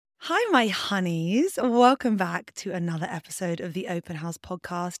Hi, my honeys. Welcome back to another episode of the Open House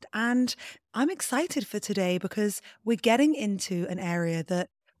podcast. And I'm excited for today because we're getting into an area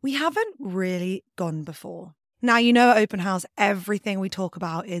that we haven't really gone before. Now, you know, at Open House, everything we talk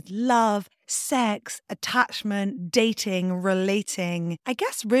about is love, sex, attachment, dating, relating. I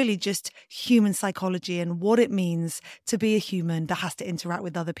guess really just human psychology and what it means to be a human that has to interact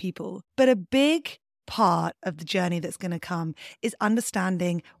with other people. But a big part of the journey that's going to come is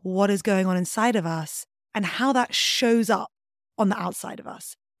understanding what is going on inside of us and how that shows up on the outside of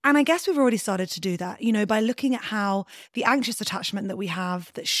us. And I guess we've already started to do that, you know, by looking at how the anxious attachment that we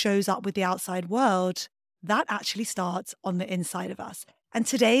have that shows up with the outside world, that actually starts on the inside of us. And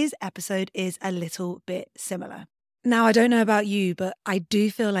today's episode is a little bit similar. Now, I don't know about you, but I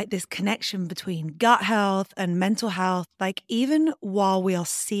do feel like this connection between gut health and mental health, like even while we are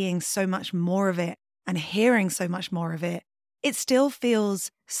seeing so much more of it and hearing so much more of it, it still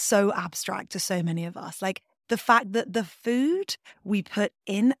feels so abstract to so many of us. Like the fact that the food we put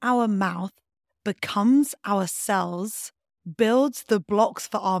in our mouth becomes our cells, builds the blocks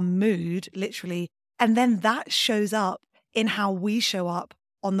for our mood, literally, and then that shows up in how we show up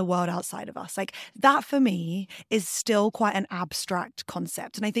on the world outside of us. Like that for me is still quite an abstract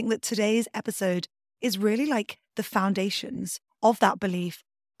concept. And I think that today's episode is really like the foundations of that belief.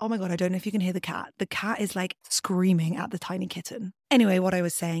 Oh my God, I don't know if you can hear the cat. The cat is like screaming at the tiny kitten. Anyway, what I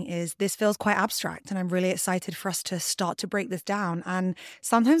was saying is this feels quite abstract and I'm really excited for us to start to break this down. And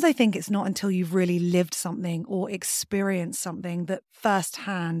sometimes I think it's not until you've really lived something or experienced something that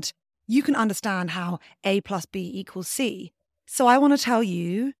firsthand you can understand how A plus B equals C. So I want to tell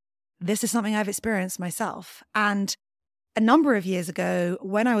you, this is something I've experienced myself. And a number of years ago,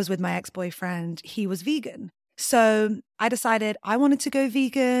 when I was with my ex-boyfriend, he was vegan. So I decided I wanted to go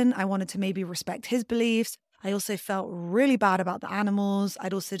vegan. I wanted to maybe respect his beliefs. I also felt really bad about the animals.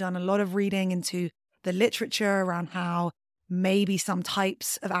 I'd also done a lot of reading into the literature around how maybe some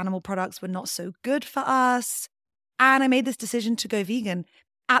types of animal products were not so good for us. And I made this decision to go vegan.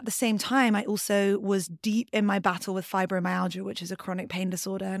 At the same time, I also was deep in my battle with fibromyalgia, which is a chronic pain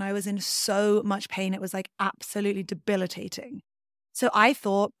disorder. And I was in so much pain. It was like absolutely debilitating. So I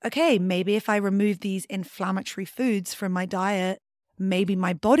thought, okay, maybe if I remove these inflammatory foods from my diet, maybe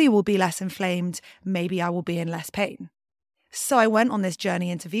my body will be less inflamed. Maybe I will be in less pain. So I went on this journey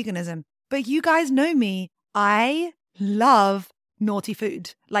into veganism. But you guys know me. I love naughty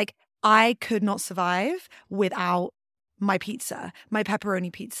food. Like I could not survive without my pizza, my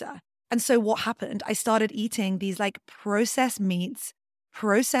pepperoni pizza. And so what happened? I started eating these like processed meats,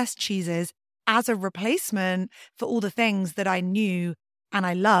 processed cheeses as a replacement for all the things that I knew and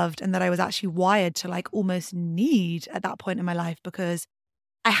I loved and that I was actually wired to like almost need at that point in my life because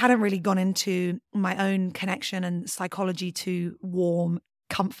I hadn't really gone into my own connection and psychology to warm,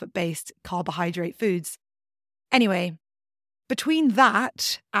 comfort-based carbohydrate foods. Anyway, between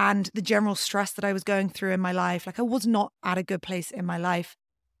that and the general stress that I was going through in my life, like I was not at a good place in my life.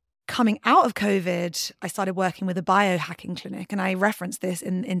 Coming out of COVID, I started working with a biohacking clinic, and I referenced this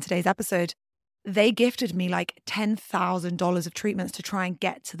in today's episode. They gifted me like $10,000 of treatments to try and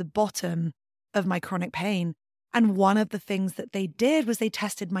get to the bottom of my chronic pain. And one of the things that they did was they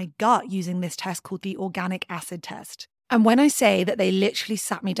tested my gut using this test called the organic acid test. And when I say that they literally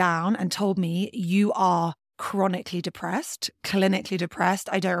sat me down and told me, you are chronically depressed, clinically depressed,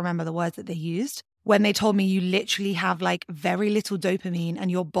 I don't remember the words that they used, when they told me you literally have like very little dopamine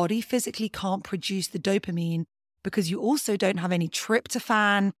and your body physically can't produce the dopamine because you also don't have any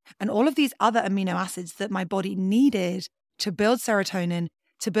tryptophan and all of these other amino acids that my body needed to build serotonin,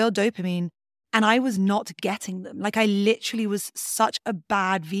 to build dopamine. And I was not getting them. Like I literally was such a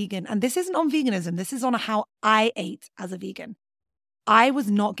bad vegan. And this isn't on veganism. This is on how I ate as a vegan. I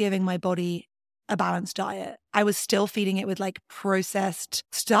was not giving my body a balanced diet. I was still feeding it with like processed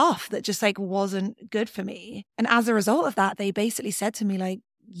stuff that just like wasn't good for me. And as a result of that, they basically said to me like,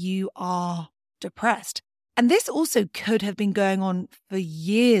 you are depressed. And this also could have been going on for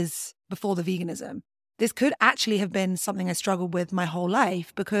years before the veganism. This could actually have been something I struggled with my whole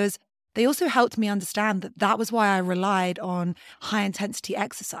life because they also helped me understand that that was why I relied on high intensity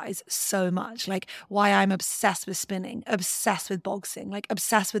exercise so much. Like why I'm obsessed with spinning, obsessed with boxing, like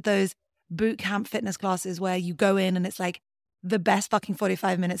obsessed with those boot camp fitness classes where you go in and it's like the best fucking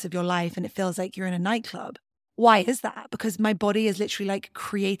 45 minutes of your life and it feels like you're in a nightclub. Why is that? Because my body is literally like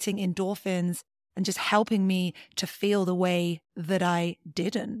creating endorphins and just helping me to feel the way that I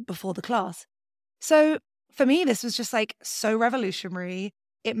didn't before the class. So for me, this was just like so revolutionary.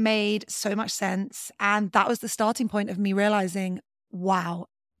 It made so much sense. And that was the starting point of me realizing, wow,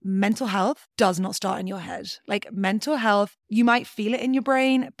 mental health does not start in your head. Like mental health, you might feel it in your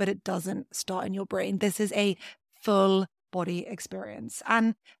brain, but it doesn't start in your brain. This is a full body experience.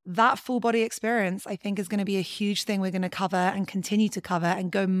 And that full body experience, I think, is going to be a huge thing we're going to cover and continue to cover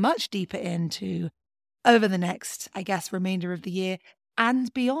and go much deeper into over the next, I guess, remainder of the year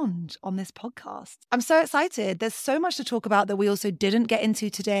and beyond on this podcast. I'm so excited. There's so much to talk about that we also didn't get into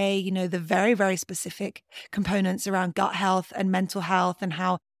today. You know, the very, very specific components around gut health and mental health, and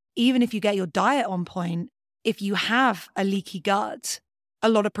how even if you get your diet on point, if you have a leaky gut, a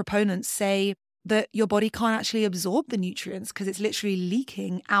lot of proponents say that your body can't actually absorb the nutrients because it's literally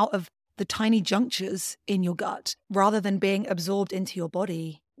leaking out of the tiny junctures in your gut rather than being absorbed into your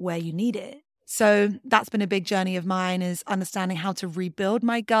body where you need it. So that's been a big journey of mine, is understanding how to rebuild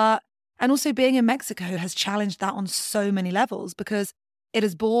my gut. And also being in Mexico has challenged that on so many levels, because it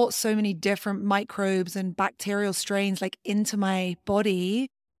has brought so many different microbes and bacterial strains like into my body.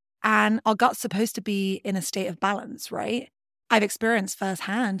 And our gut's supposed to be in a state of balance, right? I've experienced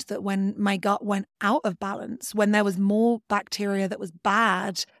firsthand that when my gut went out of balance, when there was more bacteria that was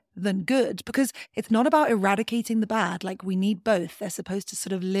bad than good, because it's not about eradicating the bad. Like, we need both. They're supposed to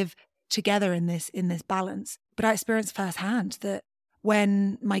sort of live together in this balance. But I experienced firsthand that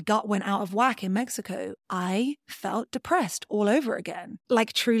when my gut went out of whack in Mexico, I felt depressed all over again.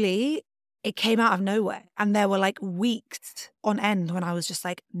 Like, truly, it came out of nowhere. And there were like weeks on end when I was just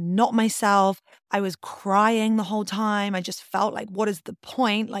like not myself. I was crying the whole time. I just felt like, what is the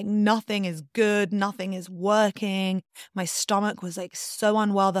point? Like, nothing is good. Nothing is working. My stomach was like so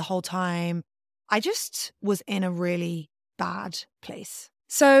unwell the whole time. I just was in a really bad place.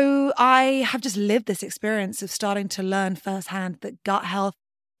 So I have just lived this experience of starting to learn firsthand that gut health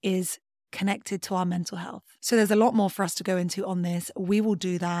is connected to our mental health. So there's a lot more for us to go into on this. We will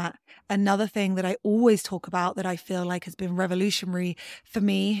do that. Another thing that I always talk about that I feel like has been revolutionary for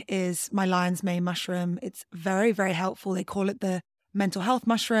me is my lion's mane mushroom. It's very, very helpful. They call it the mental health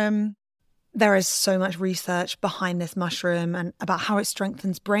mushroom. There is so much research behind this mushroom and about how it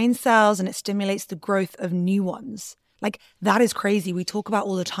strengthens brain cells and it stimulates the growth of new ones. Like, that is crazy. We talk about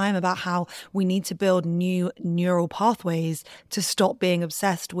all the time about how we need to build new neural pathways to stop being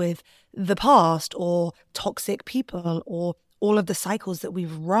obsessed with the past or toxic people or all of the cycles that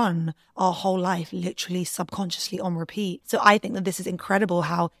we've run our whole life, literally subconsciously on repeat. So I think that this is incredible,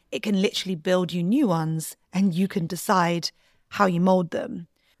 how it can literally build you new ones and you can decide how you mold them.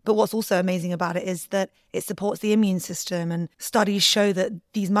 But what's also amazing about it is that it supports the immune system, and studies show that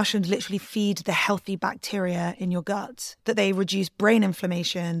these mushrooms literally feed the healthy bacteria in your gut, that they reduce brain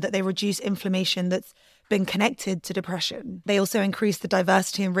inflammation, that they reduce inflammation that's been connected to depression. They also increase the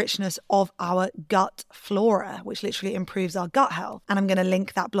diversity and richness of our gut flora, which literally improves our gut health. And I'm going to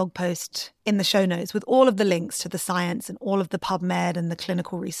link that blog post in the show notes with all of the links to the science and all of the PubMed and the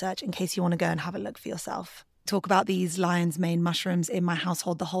clinical research in case you want to go and have a look for yourself. Talk about these lion's mane mushrooms in my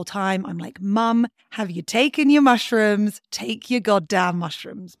household the whole time. I'm like, Mum, have you taken your mushrooms? Take your goddamn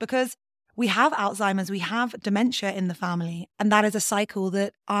mushrooms. Because we have Alzheimer's, we have dementia in the family. And that is a cycle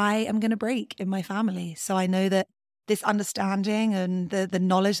that I am going to break in my family. So I know that this understanding and the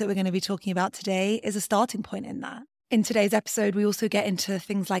knowledge that we're going to be talking about today is a starting point in that. In today's episode, we also get into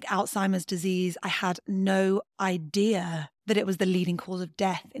things like Alzheimer's disease. I had no idea that it was the leading cause of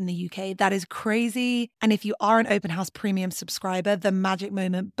death in the UK. That is crazy. And if you are an Open House Premium subscriber, the Magic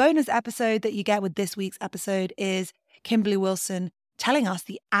Moment bonus episode that you get with this week's episode is Kimberley Wilson telling us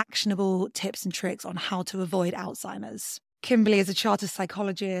the actionable tips and tricks on how to avoid Alzheimer's. Kimberley is a chartered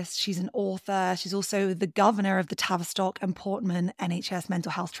psychologist. She's an author. She's also the governor of the Tavistock and Portman NHS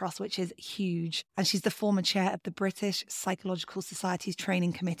Mental Health Trust, which is huge. And she's the former chair of the British Psychological Society's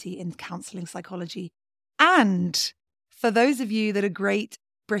Training Committee in Counselling Psychology. And for those of you that are great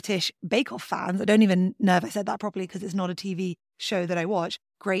British Bake Off fans, I don't even know if I said that properly because it's not a TV show that I watch,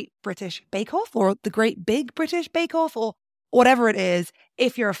 Great British Bake Off or the Great Big British Bake Off or whatever it is,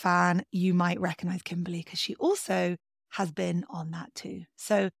 if you're a fan, you might recognize Kimberley because she also has been on that too.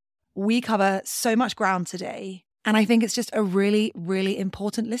 So we cover so much ground today. And I think it's just a really, really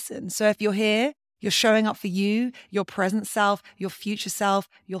important listen. So if you're here, you're showing up for you, your present self, your future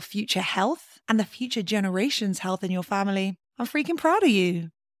health, and the future generation's health in your family. I'm freaking proud of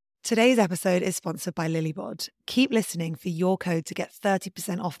you. Today's episode is sponsored by Lilybod. Keep listening for your code to get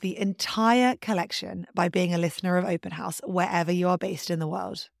 30% off the entire collection by being a listener of Open House wherever you are based in the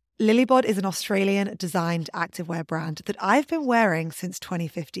world. Lilybod is an Australian-designed activewear brand that I've been wearing since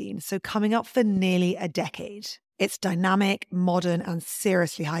 2015, so coming up for nearly a decade. It's dynamic, modern, and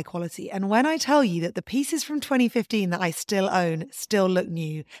seriously high quality. And when I tell you that the pieces from 2015 that I still own still look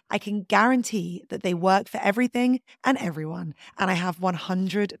new, I can guarantee that they work for everything and everyone. And I have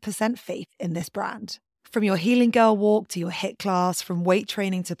 100% faith in this brand. From your healing girl walk to your HIIT class, from weight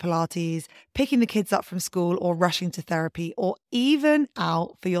training to Pilates, picking the kids up from school or rushing to therapy, or even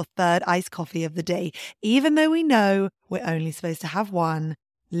out for your third iced coffee of the day, even though we know we're only supposed to have one,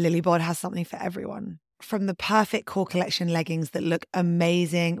 Lilybod has something for everyone. From the perfect core collection leggings that look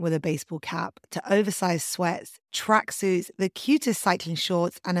amazing with a baseball cap, to oversized sweats, tracksuits, the cutest cycling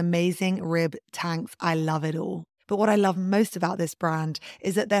shorts, and amazing rib tanks, I love it all. But what I love most about this brand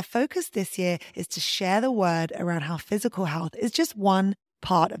is that their focus this year is to share the word around how physical health is just one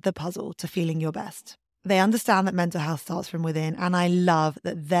part of the puzzle to feeling your best. They understand that mental health starts from within, and I love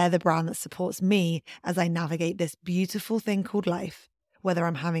that they're the brand that supports me as I navigate this beautiful thing called life, whether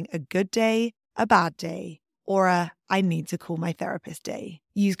I'm having a good day, a bad day, or a I need to call my therapist day.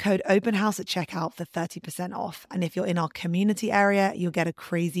 Use code OPENHOUSE at checkout for 30% off. And if you're in our community area, you'll get a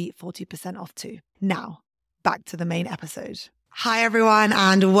crazy 40% off too. Now, back to the main episode. Hi, everyone,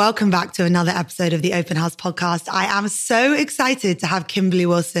 and welcome back to another episode of the Open House podcast. I am so excited to have Kimberley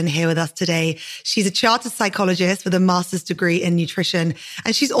Wilson here with us today. She's a chartered psychologist with a master's degree in nutrition,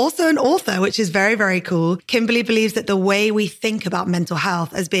 and she's also an author, which is very, very cool. Kimberley believes that the way we think about mental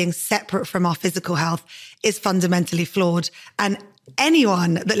health as being separate from our physical health is fundamentally flawed. And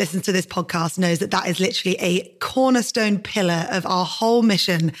anyone that listens to this podcast knows that that is literally a cornerstone pillar of our whole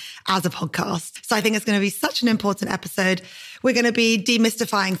mission as a podcast. So I think it's going to be such an important episode. We're going to be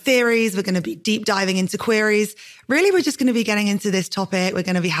demystifying theories. We're going to be deep diving into queries. Really, we're just going to be getting into this topic. We're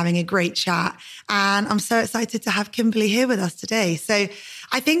going to be having a great chat. And I'm so excited to have Kimberley here with us today. So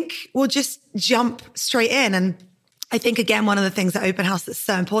I think we'll just jump straight in. And I think, again, one of the things at Open House that's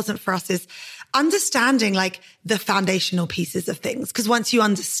so important for us is understanding like the foundational pieces of things. Because once you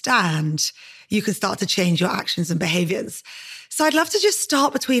understand, you can start to change your actions and behaviors. So I'd love to just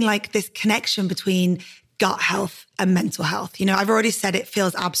start between like this connection between gut health and mental health. You know, I've already said it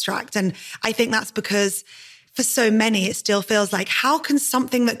feels abstract. And I think that's because for so many, it still feels like, how can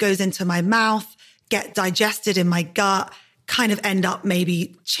something that goes into my mouth, get digested in my gut, kind of end up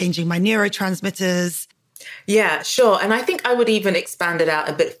maybe changing my neurotransmitters? Yeah, sure. And I think I would even expand it out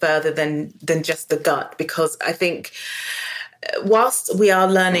a bit further than just the gut, because I think whilst we are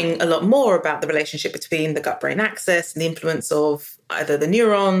learning a lot more about the relationship between the gut-brain axis and the influence of either the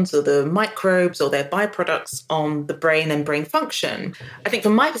neurons or the microbes or their byproducts on the brain and brain function, I think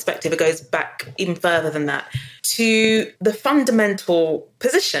from my perspective, it goes back even further than that to the fundamental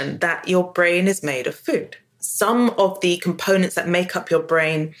position that your brain is made of food. Some of the components that make up your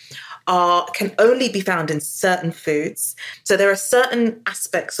brain can only be found in certain foods. So there are certain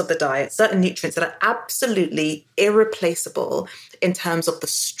aspects of the diet, certain nutrients that are absolutely irreplaceable in terms of the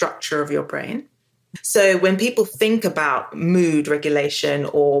structure of your brain. So when people think about mood regulation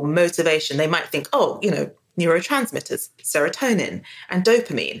or motivation, they might think, neurotransmitters, serotonin and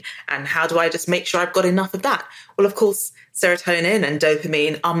dopamine. And how do I just make sure I've got enough of that? Well, of course, serotonin and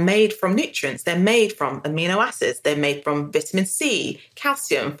dopamine are made from nutrients. They're made from amino acids. They're made from vitamin C,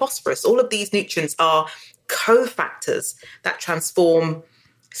 calcium, phosphorus. All of these nutrients are cofactors that transform,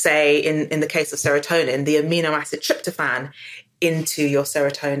 say, in the case of serotonin, the amino acid tryptophan into your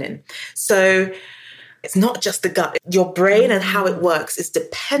serotonin. So it's not just the gut. Your brain and how it works is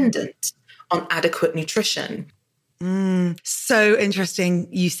dependent on adequate nutrition. So interesting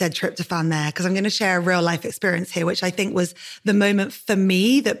you said tryptophan there, because I'm going to share a real life experience here, which I think was the moment for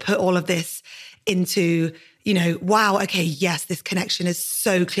me that put all of this into, wow, okay, yes, this connection is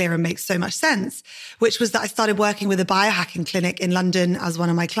so clear and makes so much sense, which was that I started working with a biohacking clinic in London as one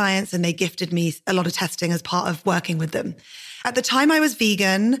of my clients, and they gifted me a lot of testing as part of working with them. At the time I was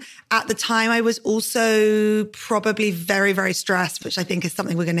vegan. At the time I was also probably very, very stressed, which I think is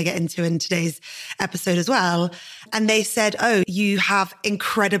something we're going to get into in today's episode as well. And they said, oh, you have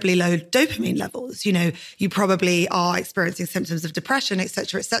incredibly low dopamine levels. You probably are experiencing symptoms of depression, et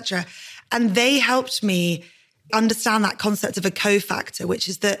cetera, et cetera. And they helped me understand that concept of a cofactor, which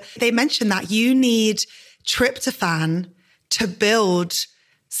is that they mentioned that you need tryptophan to build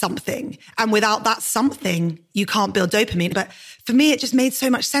something. And without that something, you can't build dopamine. But for me, it just made so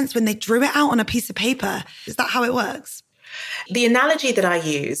much sense when they drew it out on a piece of paper. Is that how it works? The analogy that I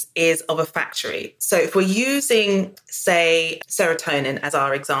use is of a factory. So if we're using, say, serotonin as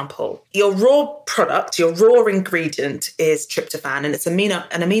our example, your raw product, your raw ingredient is tryptophan, and it's an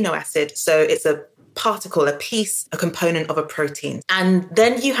amino acid. So it's a particle, a piece, a component of a protein. And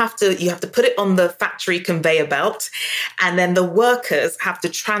then you have to put it on the factory conveyor belt, and then the workers have to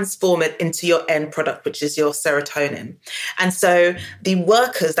transform it into your end product, which is your serotonin. And so the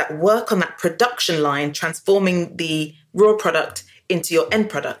workers that work on that production line, transforming the raw product into your end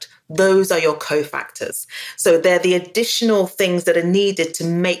product, those are your cofactors. So they're the additional things that are needed to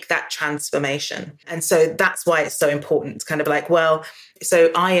make that transformation. And so that's why it's so important. It's kind of like, well, so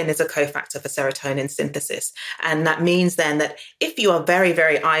iron is a cofactor for serotonin synthesis. And that means then that if you are very,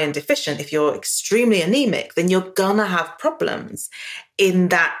 very iron deficient, if you're extremely anemic, then you're gonna have problems in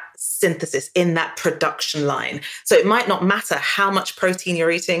that synthesis, in that production line. So it might not matter how much protein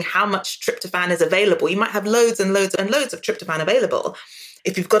you're eating, how much tryptophan is available. You might have loads and loads and loads of tryptophan available.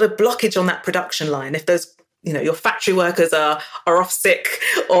 If you've got a blockage on that production line, if those, your factory workers are off sick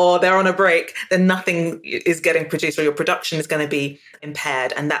or they're on a break, then nothing is getting produced, or your production is going to be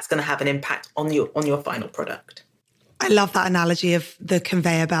impaired, and that's going to have an impact on your final product. I love that analogy of the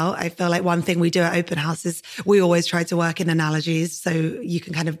conveyor belt. I feel like one thing we do at Open House is we always try to work in analogies, so you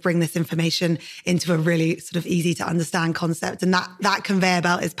can kind of bring this information into a really sort of easy to understand concept. And that conveyor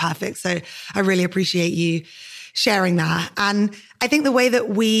belt is perfect. So I really appreciate you sharing that. And I think the way that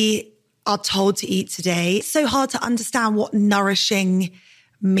we are told to eat today, it's so hard to understand what nourishing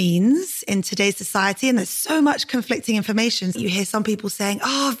means in today's society. And there's so much conflicting information. You hear some people saying,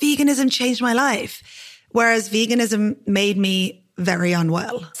 veganism changed my life, whereas veganism made me very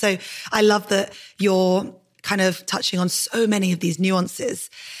unwell. So I love that you're kind of touching on so many of these nuances.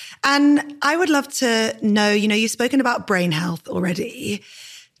 And I would love to know, you've spoken about brain health already.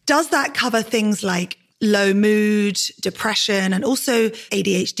 Does that cover things like low mood, depression, and also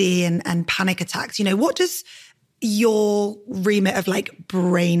ADHD and panic attacks? What does your remit of like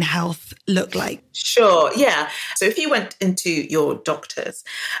brain health look like? Sure. Yeah. So if you went into your doctors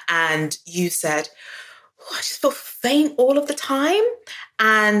and you said, I just feel faint all of the time,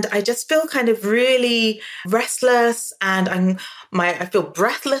 and I just feel kind of really restless, and I feel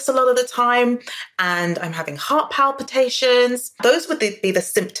breathless a lot of the time, and I'm having heart palpitations. Those would be the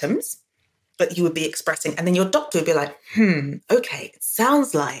symptoms that you would be expressing. And then your doctor would be like, okay, it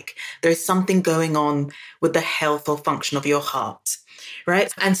sounds like there is something going on with the health or function of your heart,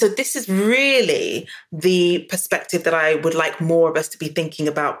 right? And so this is really the perspective that I would like more of us to be thinking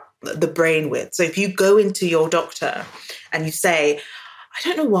about the brain with. So if you go into your doctor and you say, I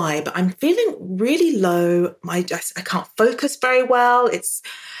don't know why, but I'm feeling really low. I can't focus very well.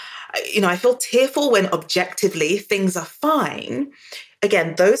 I feel tearful when objectively things are fine.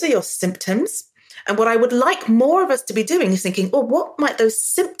 Again, those are your symptoms. And what I would like more of us to be doing is thinking, what might those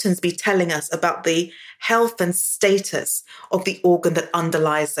symptoms be telling us about the health and status of the organ that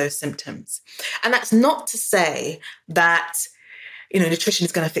underlies those symptoms? And that's not to say that, nutrition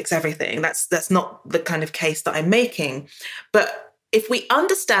is going to fix everything. That's not the kind of case that I'm making. But if we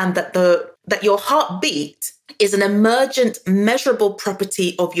understand that your heartbeat is an emergent, measurable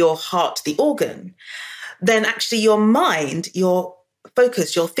property of your heart, the organ, then actually your mind, your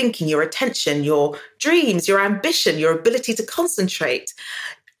focus, your thinking, your attention, your dreams, your ambition, your ability to concentrate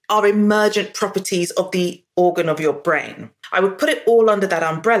are emergent properties of the organ of your brain. I would put it all under that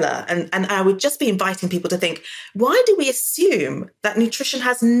umbrella, and I would just be inviting people to think, why do we assume that nutrition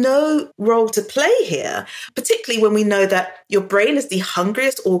has no role to play here? Particularly when we know that your brain is the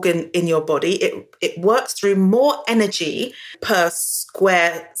hungriest organ in your body. It works through more energy per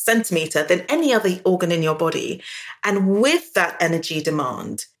square centimeter than any other organ in your body. And with that energy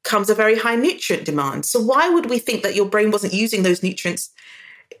demand comes a very high nutrient demand. So why would we think that your brain wasn't using those nutrients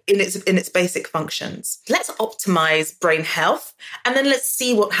in its basic functions? Let's optimize brain health, and then let's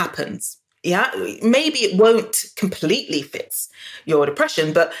see what happens. Yeah, maybe it won't completely fix your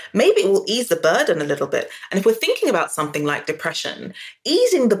depression, but maybe it will ease the burden a little bit. And if we're thinking about something like depression,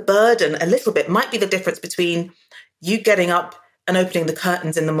 easing the burden a little bit might be the difference between you getting up and opening the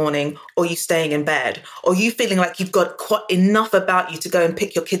curtains in the morning, or you staying in bed, or you feeling like you've got quite enough about you to go and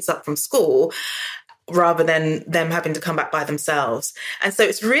pick your kids up from school, rather than them having to come back by themselves. And so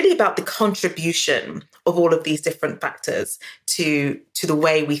it's really about the contribution of all of these different factors to the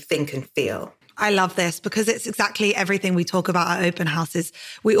way we think and feel. I love this because it's exactly everything we talk about at Open Houses.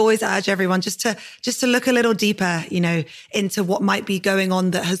 We always urge everyone just to look a little deeper, into what might be going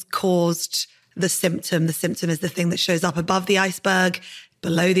on that has caused the symptom. The symptom is the thing that shows up above the iceberg,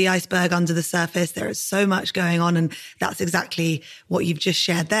 below the iceberg, under the surface. There is so much going on, and that's exactly what you've just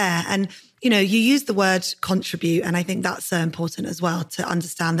shared there. And you use the word contribute, and I think that's so important as well, to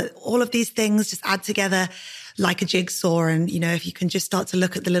understand that all of these things just add together like a jigsaw. And, if you can just start to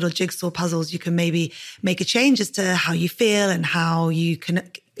look at the little jigsaw puzzles, you can maybe make a change as to how you feel and how you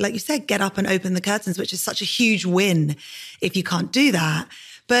can like you said, get up and open the curtains, which is such a huge win if you can't do that.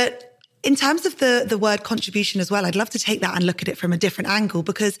 But in terms of the word contribution as well, I'd love to take that and look at it from a different angle,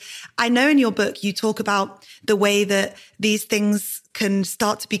 because I know in your book, you talk about the way that these things can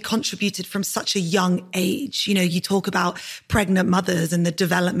start to be contributed from such a young age. You know, you talk about pregnant mothers and the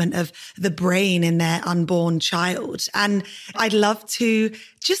development of the brain in their unborn child. And I'd love to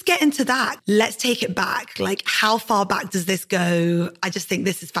just get into that. Let's take it back. Like, how far back does this go? I just think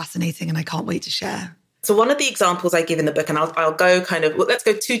this is fascinating and I can't wait to share. So one of the examples I give in the book, and I'll go let's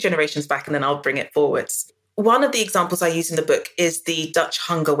go 2 generations back and then I'll bring it forwards. One of the examples I use in the book is the Dutch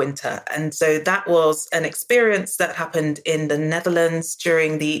hunger winter. And so that was an experience that happened in the Netherlands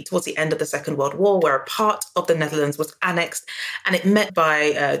towards the end of the Second World War, where a part of the Netherlands was annexed and it met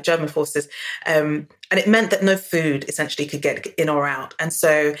by German forces. And it meant that no food essentially could get in or out. And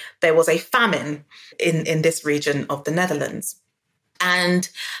so there was a famine in this region of the Netherlands. And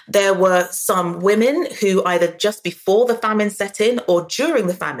there were some women who either just before the famine set in or during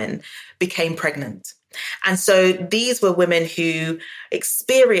the famine became pregnant. And so these were women who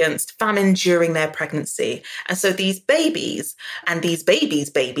experienced famine during their pregnancy. And so these babies and these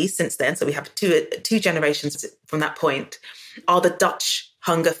babies since then, so we have two generations from that point, are the Dutch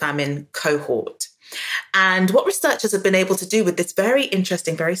hunger famine cohort. And what researchers have been able to do with this very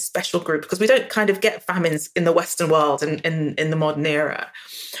interesting, very special group, because we don't kind of get famines in the Western world and in the modern era,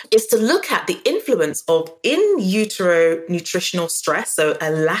 is to look at the influence of in utero nutritional stress, so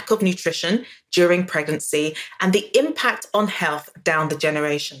a lack of nutrition during pregnancy, and the impact on health down the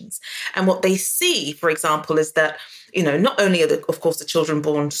generations. And what they see, for example, is that, you know, not only are, of course, the children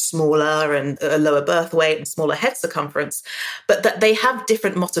born smaller and a lower birth weight and smaller head circumference, but that they have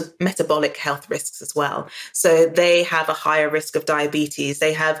different metabolic health risks as well. So they have a higher risk of diabetes.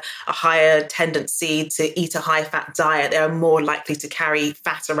 They have a higher tendency to eat a high-fat diet. They are more likely to carry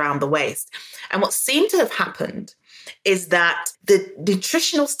fat around the waist. And what seemed to have happened is that the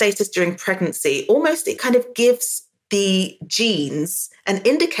nutritional status during pregnancy, almost it kind of gives the genes an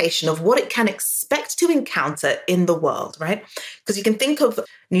indication of what it can expect to encounter in the world, right? Because you can think of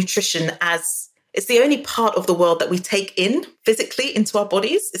nutrition as it's the only part of the world that we take in physically into our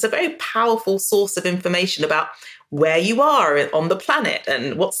bodies. It's a very powerful source of information about where you are on the planet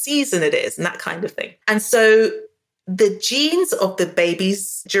and what season it is and that kind of thing. And so the genes of the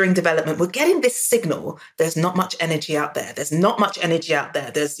babies during development were getting this signal. There's not much energy out there. There's not much energy out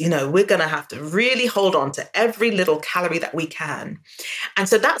there. We're going to have to really hold on to every little calorie that we can. And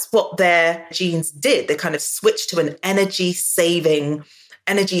so that's what their genes did. They kind of switched to an energy saving,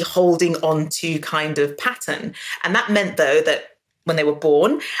 energy holding on to kind of pattern. And that meant, though, that when they were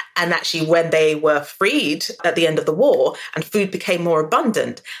born and actually when they were freed at the end of the war and food became more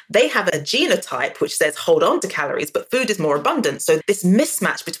abundant, they have a genotype which says hold on to calories, but food is more abundant. So this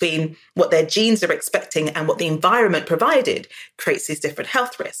mismatch between what their genes are expecting and what the environment provided creates these different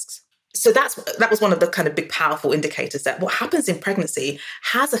health risks. So that was one of the kind of big powerful indicators that what happens in pregnancy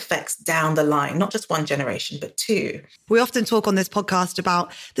has effects down the line, not just one generation, but 2. We often talk on this podcast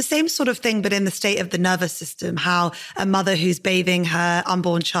about the same sort of thing, but in the state of the nervous system, how a mother who's bathing her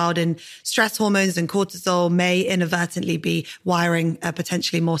unborn child in stress hormones and cortisol may inadvertently be wiring a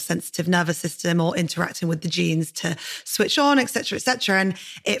potentially more sensitive nervous system or interacting with the genes to switch on, et cetera, et cetera. And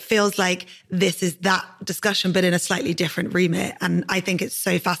it feels like this is that discussion, but in a slightly different remit. And I think it's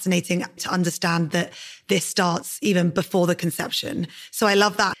so fascinating to understand that this starts even before the conception. So I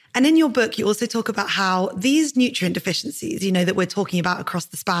love that. And in your book, you also talk about how these nutrient deficiencies, that we're talking about across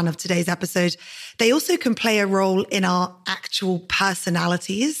the span of today's episode, they also can play a role in our actual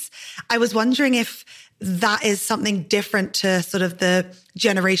personalities. I was wondering if that is something different to sort of the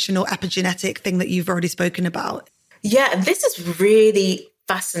generational epigenetic thing that you've already spoken about. Yeah, this is really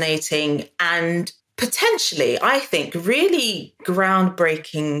fascinating and potentially, I think, really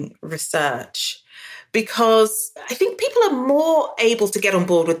groundbreaking research, because I think people are more able to get on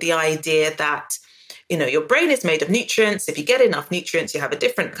board with the idea that, your brain is made of nutrients. If you get enough nutrients, you have a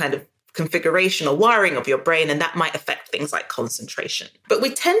different kind of configuration or wiring of your brain, and that might affect things like concentration. But we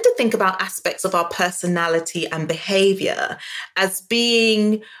tend to think about aspects of our personality and behavior as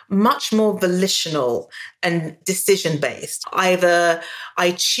being much more volitional and decision-based. Either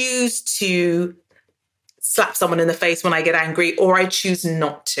I choose to slap someone in the face when I get angry, or I choose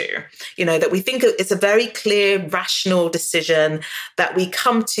not to. That we think it's a very clear, rational decision that we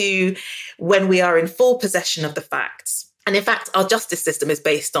come to when we are in full possession of the facts. And in fact, our justice system is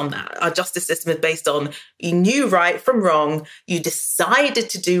based on that. Our justice system is based on you knew right from wrong, you decided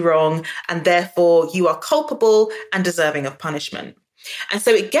to do wrong, and therefore you are culpable and deserving of punishment. And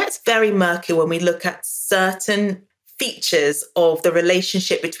so it gets very murky when we look at certain features of the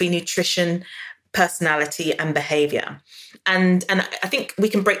relationship between nutrition, personality, and behavior. And I think we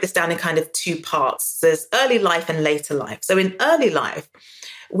can break this down in kind of two parts. There's early life and later life. So in early life,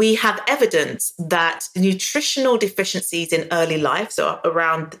 we have evidence that nutritional deficiencies in early life, so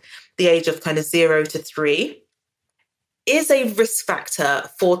around the age of kind of 0 to 3, is a risk factor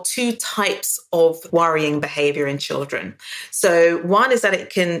for two types of worrying behavior in children. So one is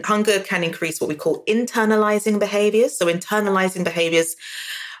that hunger can increase what we call internalizing behaviors. So internalizing behaviors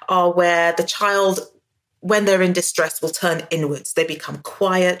are where the child, when they're in distress, will turn inwards. They become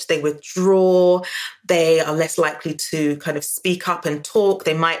quiet, they withdraw, they are less likely to kind of speak up and talk.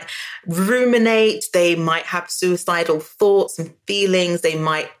 They might ruminate, they might have suicidal thoughts and feelings, they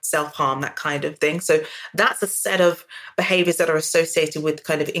might self-harm, that kind of thing. So that's a set of behaviors that are associated with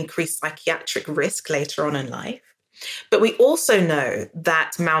kind of increased psychiatric risk later on in life. But we also know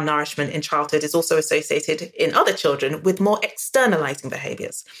that malnourishment in childhood is also associated in other children with more externalizing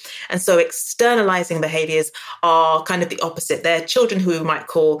behaviors. And so externalizing behaviors are kind of the opposite. They're children who we might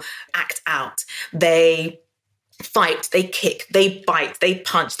call act out. They fight, they kick, they bite, they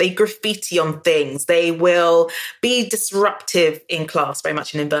punch, they graffiti on things. They will be disruptive in class, very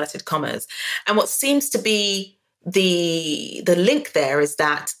much in inverted commas. And what seems to be the link there is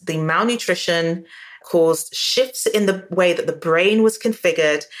that the malnutrition caused shifts in the way that the brain was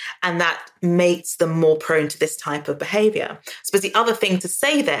configured, and that makes them more prone to this type of behavior. I suppose the other thing to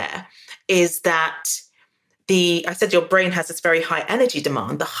say there is that I said your brain has this very high energy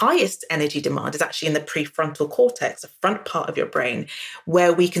demand. The highest energy demand is actually in the prefrontal cortex, the front part of your brain,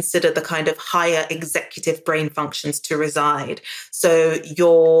 where we consider the kind of higher executive brain functions to reside. So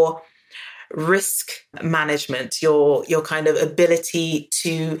your risk management, your kind of ability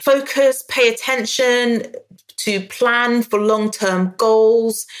to focus, pay attention, to plan for long-term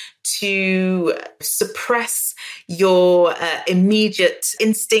goals, to suppress your immediate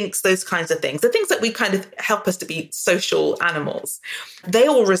instincts, those kinds of things, the things that we kind of help us to be social animals, they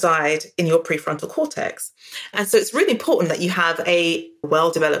all reside in your prefrontal cortex. And so it's really important that you have a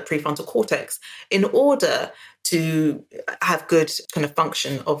well-developed prefrontal cortex in order to have good kind of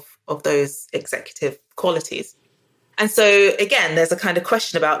function of those executive qualities. And so, again, there's a kind of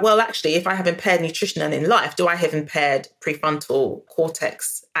question about, well, actually, if I have impaired nutrition and in life, do I have impaired prefrontal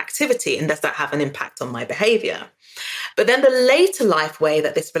cortex activity? And does that have an impact on my behavior? But then the later life way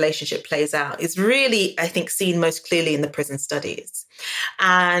that this relationship plays out is really, I think, seen most clearly in the prison studies.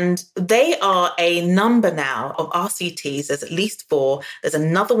 And they are a number now of RCTs. There's at least 4. There's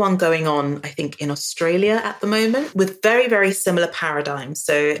another one going on, I think, in Australia at the moment with very, very similar paradigms.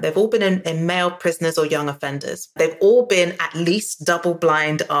 So they've all been in male prisoners or young offenders. They've all been at least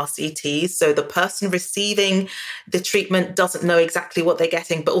double-blind RCTs. So the person receiving the treatment doesn't know exactly what they're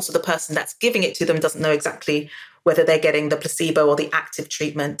getting, but also the person that's giving it to them doesn't know exactly whether they're getting the placebo or the active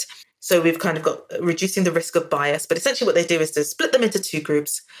treatment. So we've kind of got reducing the risk of bias. But essentially what they do is to split them into 2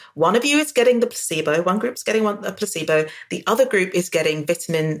 groups. One of you is getting the placebo. One group's getting a placebo. The other group is getting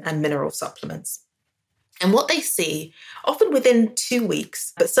vitamin and mineral supplements. And what they see, often within 2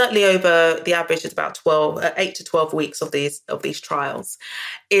 weeks, but certainly over the average is about 8 to 12 weeks of these trials,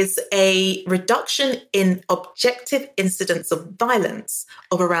 is a reduction in objective incidence of violence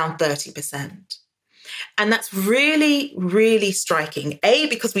of around 30%. And that's really, really striking. A,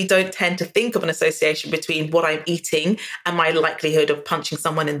 because we don't tend to think of an association between what I'm eating and my likelihood of punching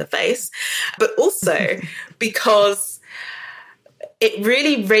someone in the face, but also because it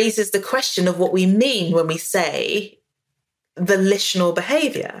really raises the question of what we mean when we say volitional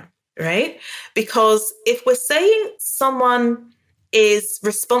behavior, right? Because if we're saying someone is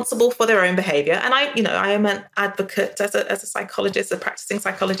responsible for their own behavior. And I am an advocate as a psychologist, a practicing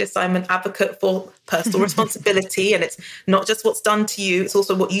psychologist. I'm an advocate for personal responsibility. And it's not just what's done to you, it's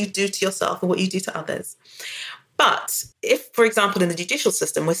also what you do to yourself and what you do to others. But if, for example, in the judicial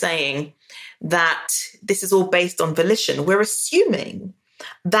system, we're saying that this is all based on volition, we're assuming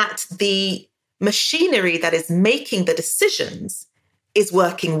that the machinery that is making the decisions is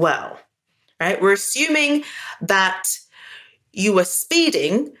working well, right? We're assuming that you were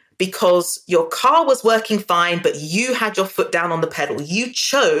speeding because your car was working fine, but you had your foot down on the pedal. You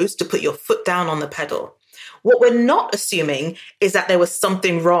chose to put your foot down on the pedal. What we're not assuming is that there was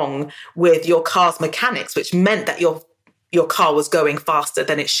something wrong with your car's mechanics, which meant that your car was going faster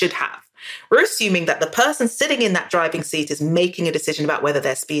than it should have. We're assuming that the person sitting in that driving seat is making a decision about whether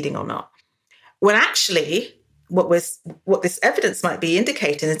they're speeding or not. When actually, what this evidence might be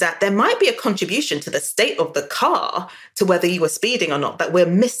indicating is that there might be a contribution to the state of the car to whether you were speeding or not that we're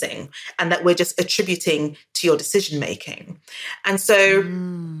missing and that we're just attributing to your decision making. And so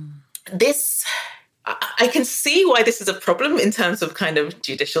this, I can see why this is a problem in terms of kind of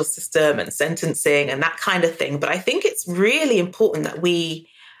judicial system and sentencing and that kind of thing. But I think it's really important that we,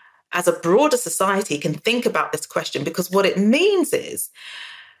 as a broader society, can think about this question, because what it means is,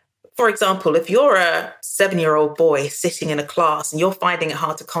 for example, if you're a 7-year-old boy sitting in a class and you're finding it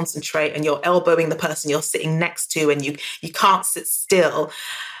hard to concentrate and you're elbowing the person you're sitting next to and you can't sit still,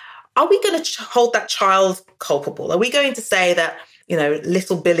 are we going to hold that child culpable? Are we going to say that,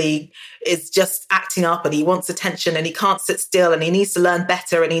 little Billy is just acting up and he wants attention and he can't sit still and he needs to learn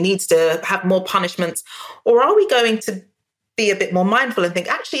better and he needs to have more punishments? Or are we going to be a bit more mindful and think,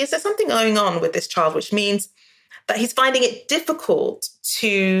 actually, is there something going on with this child, which means that he's finding it difficult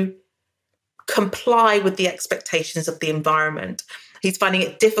to comply with the expectations of the environment? He's finding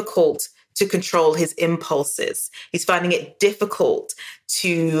it difficult to control his impulses. He's finding it difficult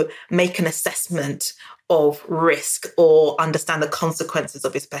to make an assessment of risk or understand the consequences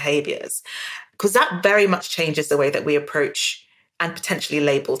of his behaviors, because that very much changes the way that we approach and potentially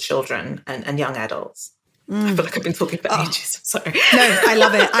label children and young adults. I feel like I've been talking for ages. Sorry. No, I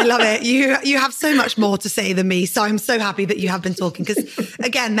love it. I love it. You have so much more to say than me. So I'm so happy that you have been talking, because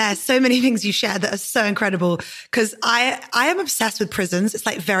again, there's so many things you share that are so incredible, because I am obsessed with prisons. It's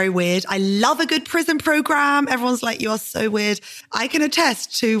like very weird. I love a good prison program. Everyone's like, you are so weird. I can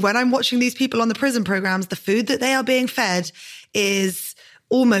attest to, when I'm watching these people on the prison programs, the food that they are being fed is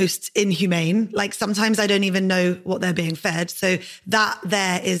almost inhumane. Like sometimes I don't even know what they're being fed. So that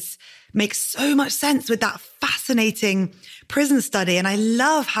makes so much sense with that fascinating prison study. And I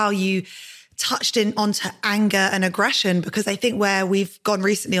love how you touched onto anger and aggression, because I think where we've gone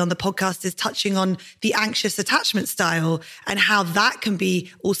recently on the podcast is touching on the anxious attachment style and how that can be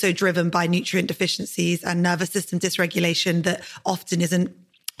also driven by nutrient deficiencies and nervous system dysregulation that often isn't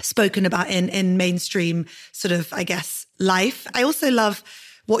spoken about in mainstream sort of, I guess, life. I also love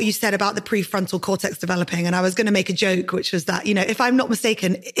what you said about the prefrontal cortex developing. And I was going to make a joke, which was that, if I'm not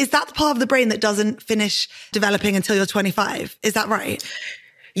mistaken, is that the part of the brain that doesn't finish developing until you're 25? Is that right?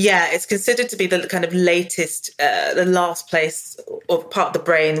 Yeah, it's considered to be the kind of latest, the last place or part of the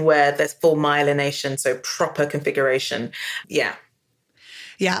brain where there's full myelination, so proper configuration. Yeah.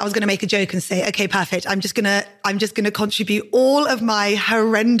 Yeah, I was going to make a joke and say, okay, perfect. I'm just going to contribute all of my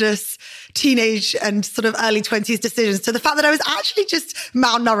horrendous teenage and sort of early 20s decisions to the fact that I was actually just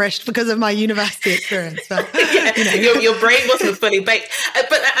malnourished because of my university experience. But, your brain wasn't fully baked.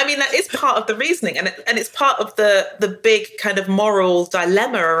 But I mean, that is part of the reasoning, and it's part of the big kind of moral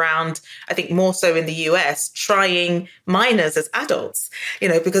dilemma around, I think more so in the US, trying minors as adults,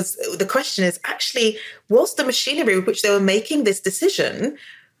 because the question is actually, was the machinery with which they were making this decision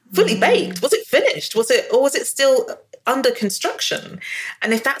fully baked? Was it finished? Was it still under construction?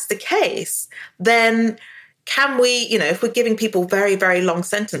 And if that's the case, then can we, if we're giving people very, very long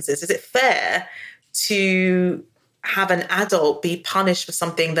sentences, is it fair to have an adult be punished for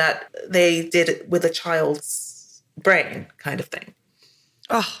something that they did with a child's brain, kind of thing?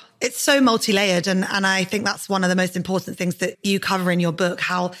 Oh, it's so multi-layered. And I think that's one of the most important things that you cover in your book,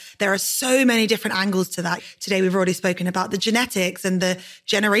 how there are so many different angles to that. Today, we've already spoken about the genetics and the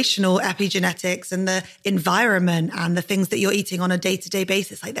generational epigenetics and the environment and the things that you're eating on a day-to-day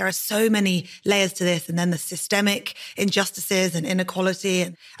basis. Like there are so many layers to this. And then the systemic injustices and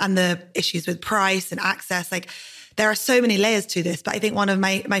inequality and the issues with price and access. Like there are so many layers to this, but I think one of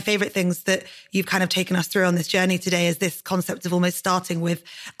my favorite things that you've kind of taken us through on this journey today is this concept of almost starting with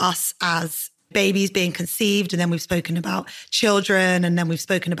us as babies being conceived. And then we've spoken about children, and then we've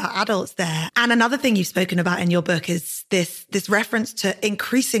spoken about adults there. And another thing you've spoken about in your book is this reference to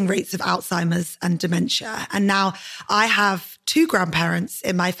increasing rates of Alzheimer's and dementia. And now I have 2 grandparents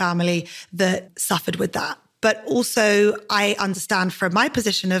in my family that suffered with that. But also I understand from my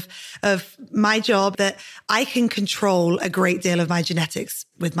position of my job that I can control a great deal of my genetics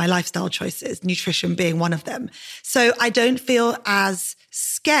with my lifestyle choices, nutrition being one of them. So I don't feel as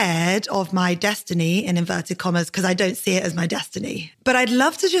scared of my destiny, in inverted commas, because I don't see it as my destiny. But I'd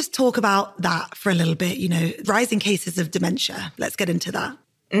love to just talk about that for a little bit, rising cases of dementia. Let's get into that.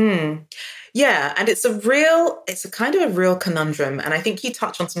 Yeah, and it's a kind of a real conundrum. And I think you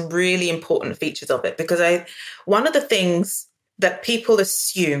touch on some really important features of it, because one of the things that people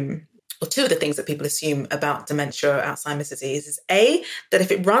assume, or 2 of the things that people assume about dementia or Alzheimer's disease is that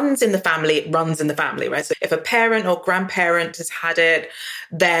if it runs in the family, it runs in the family, right? So if a parent or grandparent has had it,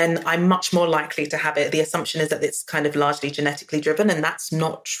 then I'm much more likely to have it. The assumption is that it's kind of largely genetically driven, and that's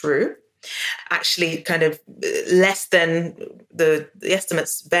not true. Actually, kind of less than the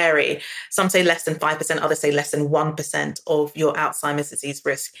estimates vary. Some say less than 5%, others say less than 1% of your Alzheimer's disease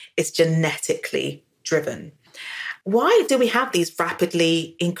risk is genetically driven. Why do we have these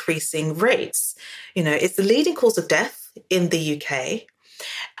rapidly increasing rates? It's the leading cause of death in the UK.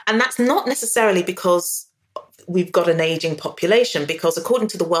 And that's not necessarily because we've got an aging population, because according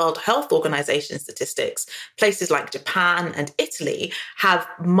to the World Health Organization statistics, places like Japan and Italy have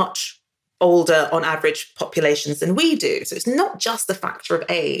much older on average populations than we do. So it's not just a factor of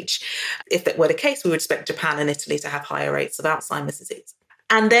age. If it were the case, we would expect Japan and Italy to have higher rates of Alzheimer's disease.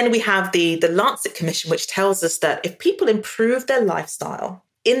 And then we have the Lancet Commission, which tells us that if people improve their lifestyle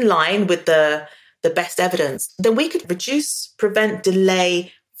in line with the best evidence, then we could reduce, prevent,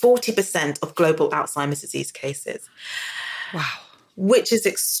 delay 40% of global Alzheimer's disease cases. Wow. Which is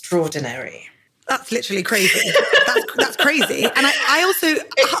extraordinary. That's literally crazy. That's crazy. And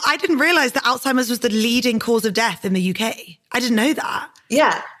I didn't realize that Alzheimer's was the leading cause of death in the UK. I didn't know that.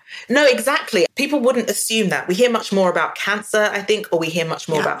 Yeah. No, exactly. People wouldn't assume that. We hear much more about cancer, I think, or we hear much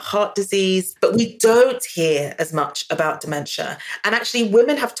more about heart disease, but we don't hear as much about dementia. And actually,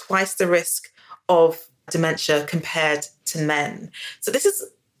 women have twice the risk of dementia compared to men. So this is,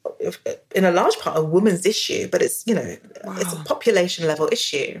 in a large part, a woman's issue, but it's, it's a population level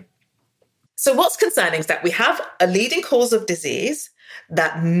issue. So what's concerning is that we have a leading cause of disease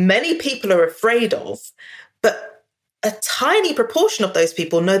that many people are afraid of, but a tiny proportion of those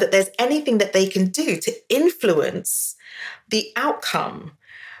people know that there's anything that they can do to influence the outcome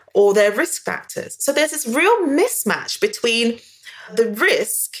or their risk factors. So there's this real mismatch between the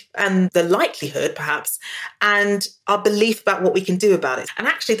risk and the likelihood, perhaps, and our belief about what we can do about it. And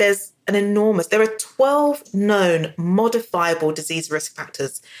actually, there are 12 known modifiable disease risk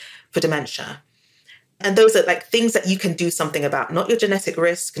factors for dementia. And those are like things that you can do something about, not your genetic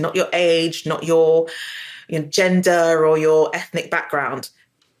risk, not your age, not your gender or your ethnic background,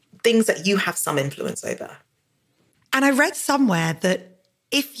 things that you have some influence over. And I read somewhere that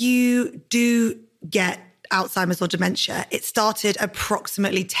if you do get Alzheimer's or dementia, it started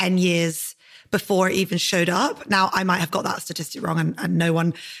approximately 10 years before it even showed up. Now, I might have got that statistic wrong and no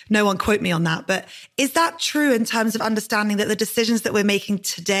one quote me on that. But is that true in terms of understanding that the decisions that we're making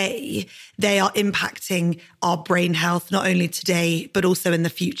today, they are impacting our brain health, not only today, but also in the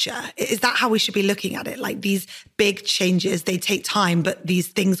future? Is that how we should be looking at it? Like these big changes, they take time, but these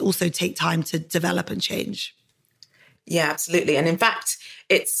things also take time to develop and change. Yeah, absolutely. And in fact,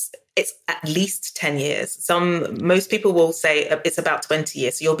 it's at least 10 years. Most people will say it's about 20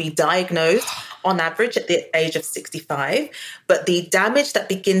 years. So you'll be diagnosed on average at the age of 65, but the damage that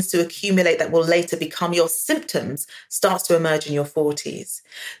begins to accumulate that will later become your symptoms starts to emerge in your 40s.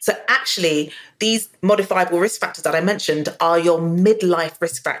 So actually, these modifiable risk factors that I mentioned are your midlife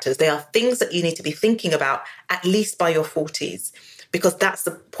risk factors. They are things that you need to be thinking about at least by your 40s, because that's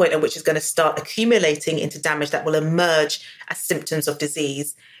the point at which it's going to start accumulating into damage that will emerge as symptoms of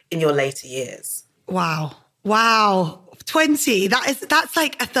disease in your later years. Wow. 20. That's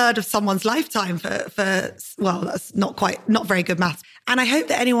like a third of someone's lifetime for that's not very good maths. And I hope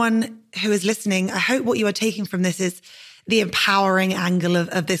that anyone who is listening, I hope what you are taking from this is the empowering angle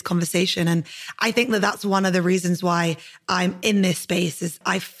of this conversation. And I think that that's one of the reasons why I'm in this space is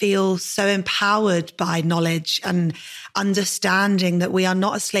I feel so empowered by knowledge and understanding that we are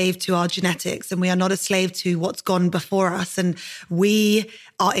not a slave to our genetics and we are not a slave to what's gone before us. And we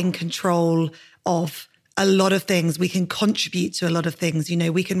are in control of a lot of things. We can contribute to a lot of things.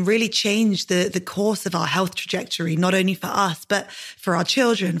 We can really change the course of our health trajectory, not only for us, but for our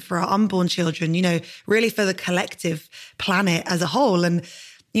children, for our unborn children, really for the collective planet as a whole. And,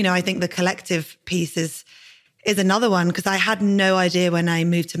 I think the collective piece is another one, because I had no idea when I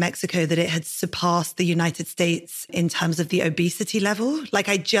moved to Mexico that it had surpassed the United States in terms of the obesity level. Like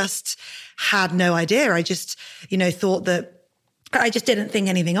I just had no idea. I just, thought that I just didn't think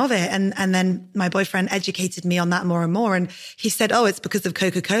anything of it. And then my boyfriend educated me on that more and more. And he said, oh, it's because of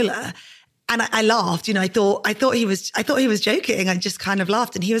Coca-Cola. And I laughed, I thought he was joking. I just kind of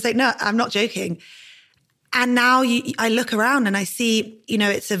laughed. And he was like, no, I'm not joking. And now I look around and I see,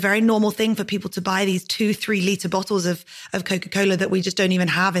 it's a very normal thing for people to buy these 2-3 liter bottles of Coca-Cola that we just don't even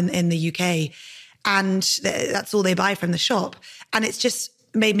have in the UK. And that's all they buy from the shop. And it's just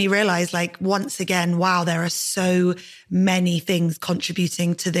made me realize, like, once again, wow, there are so many things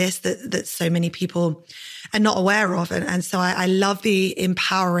contributing to this that so many people are not aware of. And so I love the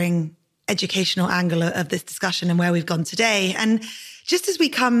empowering educational angle of this discussion and where we've gone today. And just as we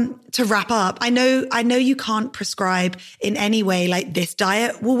come to wrap up, I know you can't prescribe in any way, like this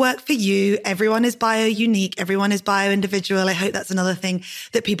diet will work for you. Everyone is bio-unique. Everyone is bio-individual. I hope that's another thing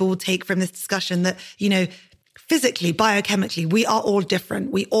that people will take from this discussion, that, physically, biochemically, we are all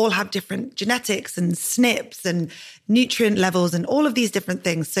different. We all have different genetics and SNPs and nutrient levels and all of these different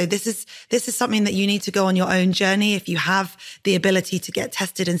things. So this is something that you need to go on your own journey. If you have the ability to get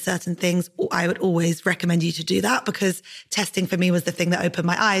tested in certain things, I would always recommend you to do that, because testing for me was the thing that opened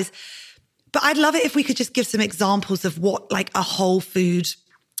my eyes. But I'd love it if we could just give some examples of what like a whole food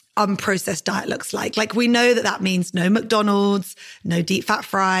unprocessed diet looks like. Like, we know that means no McDonald's, no deep fat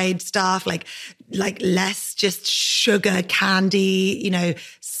fried stuff, like less just sugar, candy,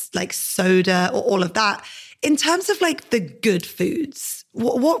 like soda or all of that. In terms of like the good foods,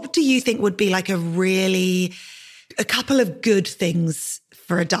 what do you think would be like a couple of good things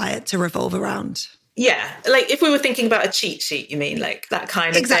for a diet to revolve around? Yeah, like if we were thinking about a cheat sheet, you mean like that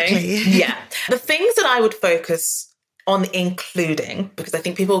kind of exactly. thing? Yeah. The things that I would focus on including, because I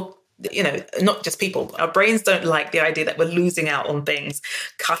think people, not just people, our brains don't like the idea that we're losing out on things,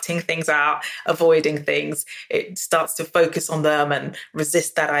 cutting things out, avoiding things. It starts to focus on them and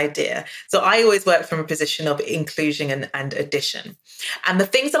resist that idea. So I always work from a position of inclusion and addition. And the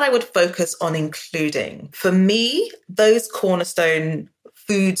things that I would focus on including, for me, those cornerstone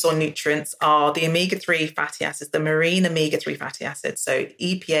foods or nutrients are the omega-3 fatty acids, the marine omega-3 fatty acids, so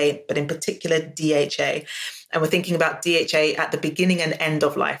EPA, but in particular DHA. And we're thinking about DHA at the beginning and end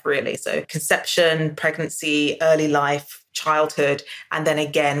of life, really. So conception, pregnancy, early life, childhood, and then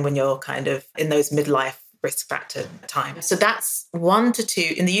again when you're kind of in those midlife risk factor time. So that's 1 to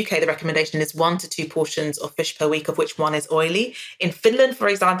 2. In the UK, the recommendation is 1 to 2 portions of fish per week, of which 1 is oily. In Finland, for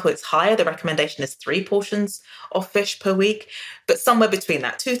example, it's higher. The recommendation is 3 portions of fish per week, but somewhere between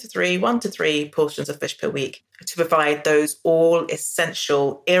that, 2 to 3, 1 to 3 portions of fish per week to provide those all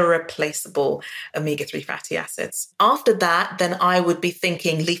essential, irreplaceable omega-3 fatty acids. After that, then I would be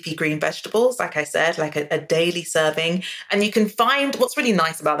thinking leafy green vegetables, like I said, like a daily serving. And you can find, what's really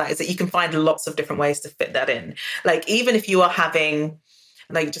nice about that is that you can find lots of different ways to fit that in. Like even if you are having,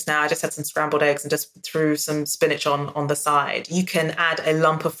 like just now, I just had some scrambled eggs and just threw some spinach on the side. You can add a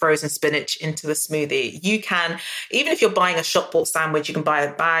lump of frozen spinach into a smoothie. You can, even if you're buying a shop bought sandwich, you can buy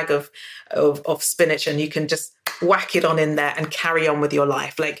a bag of spinach and you can just whack it on in there and carry on with your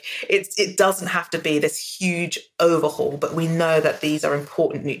life. Like it doesn't have to be this huge overhaul, but we know that these are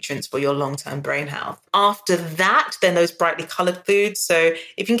important nutrients for your long-term brain health. After that, then those brightly colored foods. So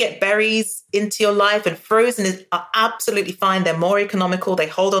if you can get berries into your life, and frozen are absolutely fine. They're more economical. They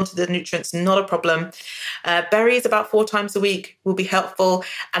hold on to the nutrients, not a problem. Berries about 4 times a week will be helpful.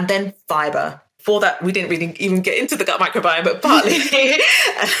 And then fiber. For that, we didn't really even get into the gut microbiome, but partly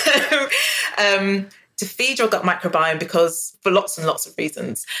to feed your gut microbiome, because for lots and lots of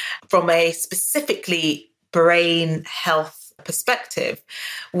reasons, from a specifically brain health perspective,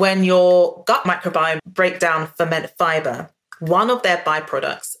 when your gut microbiome break down ferment fiber, one of their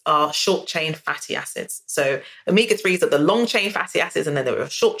byproducts are short-chain fatty acids. So omega-3s are the long-chain fatty acids, and then there are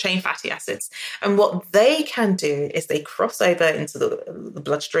short-chain fatty acids. And what they can do is they cross over into the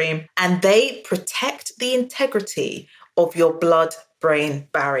bloodstream and they protect the integrity of your blood-brain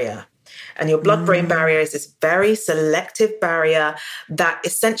barrier. And your blood-brain barrier is this very selective barrier that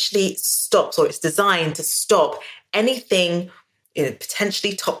essentially stops, or it's designed to stop anything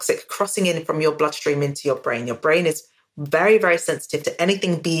potentially toxic crossing in from your bloodstream into your brain. Your brain is very, very sensitive to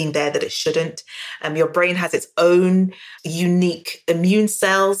anything being there that it shouldn't. Your brain has its own unique immune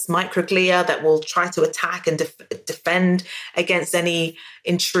cells, microglia, that will try to attack and defend against any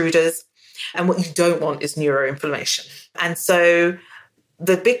intruders. And what you don't want is neuroinflammation. And so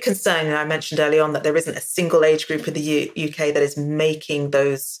the big concern, and I mentioned early on that there isn't a single age group in the UK that is hitting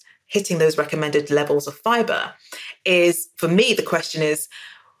those recommended levels of fiber, is, for me, the question is,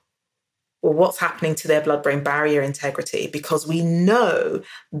 well, what's happening to their blood-brain barrier integrity? Because we know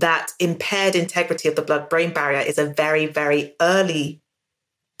that impaired integrity of the blood-brain barrier is a very, very early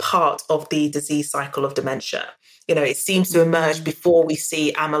part of the disease cycle of dementia. It seems to emerge before we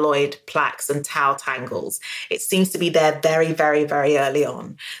see amyloid plaques and tau tangles. It seems to be there very, very, very early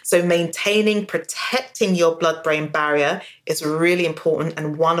on. So protecting your blood-brain barrier is really important.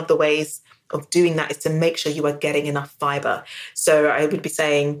 And one of the ways of doing that is to make sure you are getting enough fiber. So I would be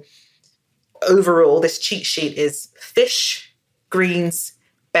saying, overall, this cheat sheet is fish, greens,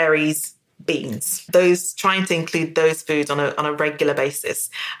 berries, beans. Trying to include those foods on a regular basis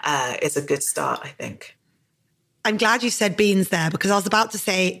is a good start, I think. I'm glad you said beans there, because I was about to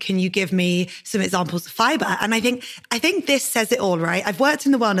say, can you give me some examples of fiber? And I think this says it all, right? I've worked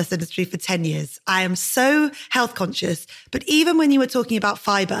in the wellness industry for 10 years. I am so health conscious, but even when you were talking about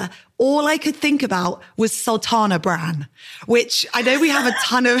fiber, all I could think about was sultana bran, which I know we have a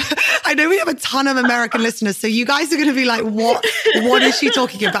ton of American listeners. So you guys are going to be like, what is she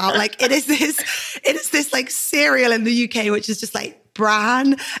talking about? Like it is this like cereal in the UK, which is just like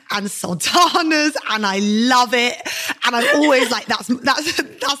bran and sultanas, and I love it. And I'm always like,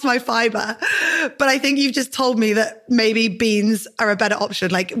 that's my fiber. But I think you've just told me that maybe beans are a better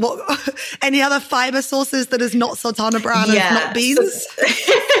option. Like what, any other fiber sources that is not sultana bran and not beans?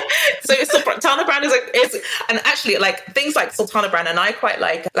 So sultana bran is and actually like things like sultana bran, and I quite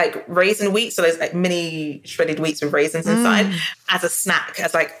like raisin wheat. So there's like mini shredded wheats with raisins inside as a snack,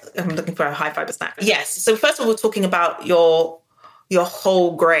 as like, I'm looking for a high fiber snack. Yes. So first of all, we're talking about your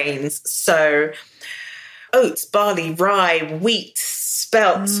whole grains. So oats, barley, rye, wheat,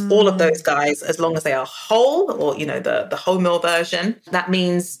 spelt, all of those guys, as long as they are whole, or, you know, the wholemeal version. That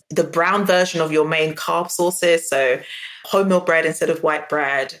means the brown version of your main carb sources. So wholemeal bread instead of white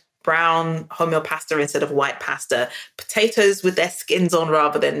bread, brown wholemeal pasta instead of white pasta, potatoes with their skins on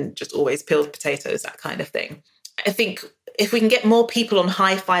rather than just always peeled potatoes, that kind of thing. I think if we can get more people on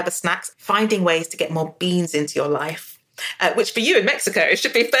high fiber snacks, finding ways to get more beans into your life, which for you in Mexico, it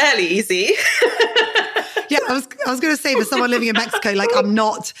should be fairly easy. Yeah, I was going to say, for someone living in Mexico, like I'm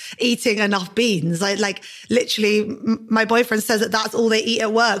not eating enough beans. Like literally, my boyfriend says that that's all they eat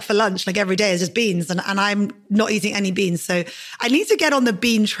at work for lunch. Like every day is just beans, and I'm not eating any beans. So I need to get on the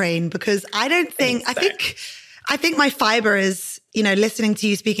bean train, because I think my fiber is, you know, listening to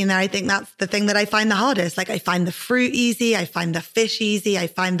you speaking there, I think that's the thing that I find the hardest. Like I find the fruit easy. I find the fish easy. I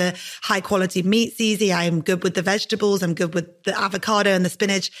find the high quality meats easy. I'm good with the vegetables. I'm good with the avocado and the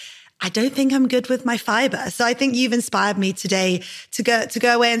spinach. I don't think I'm good with my fiber. So I think you've inspired me today to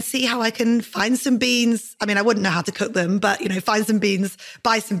go away and see how I can find some beans. I mean, I wouldn't know how to cook them, but, you know, find some beans,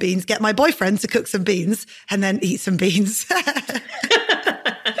 buy some beans, get my boyfriend to cook some beans, and then eat some beans.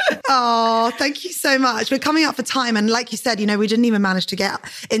 Oh, thank you so much. We're coming up for time. And like you said, you know, we didn't even manage to get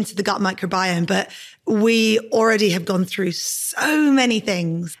into the gut microbiome, but we already have gone through so many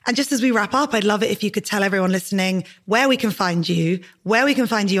things. And just as we wrap up, I'd love it if you could tell everyone listening where we can find you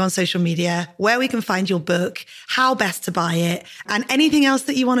on social media, where we can find your book, how best to buy it, and anything else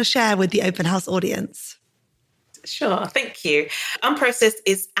that you want to share with the Open House audience. Sure, thank you. Unprocessed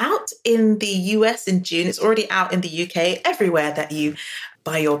is out in the US in June. It's already out in the UK, everywhere that you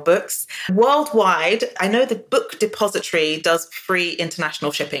buy your books. Worldwide, I know the Book Depository does free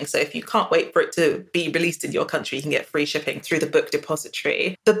international shipping. So if you can't wait for it to be released in your country, you can get free shipping through the Book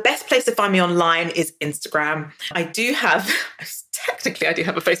Depository. The best place to find me online is Instagram. I do have a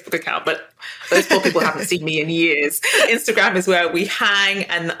Facebook account, but those poor people haven't seen me in years. Instagram is where we hang,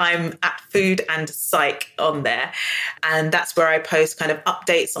 and I'm at Food and Psych on there. And that's where I post kind of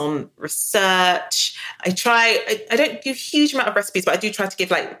updates on research. I don't give a huge amount of recipes, but I do try to give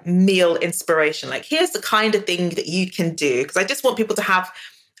like meal inspiration. Like, here's the kind of thing that you can do. Because I just want people to have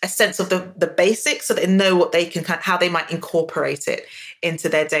a sense of the basics, so they know what they can, how they might incorporate it into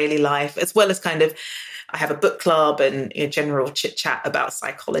their daily life, as well as kind of, I have a book club and general chit chat about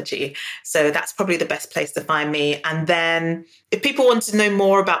psychology. So that's probably the best place to find me. And then if people want to know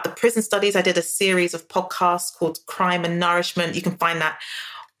more about the prison studies, I did a series of podcasts called Crime and Nourishment. You can find that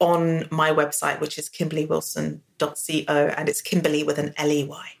on my website, which is kimberleywilson.co, and it's Kimberley with an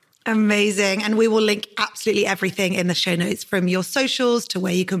L-E-Y. Amazing. And we will link absolutely everything in the show notes, from your socials to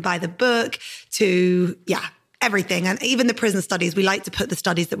where you can buy the book to, everything. And even the prison studies, we like to put the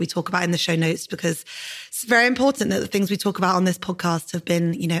studies that we talk about in the show notes, because it's very important that the things we talk about on this podcast have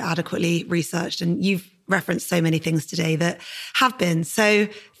been, adequately researched. And you've referenced so many things today that have been. So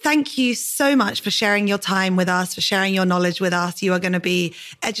thank you so much for sharing your time with us, for sharing your knowledge with us. You are going to be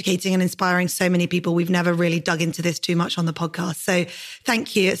educating and inspiring so many people. We've never really dug into this too much on the podcast. So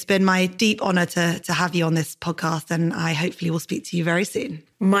thank you. It's been my deep honor to have you on this podcast, and I hopefully will speak to you very soon.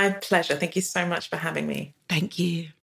 My pleasure. Thank you so much for having me. Thank you.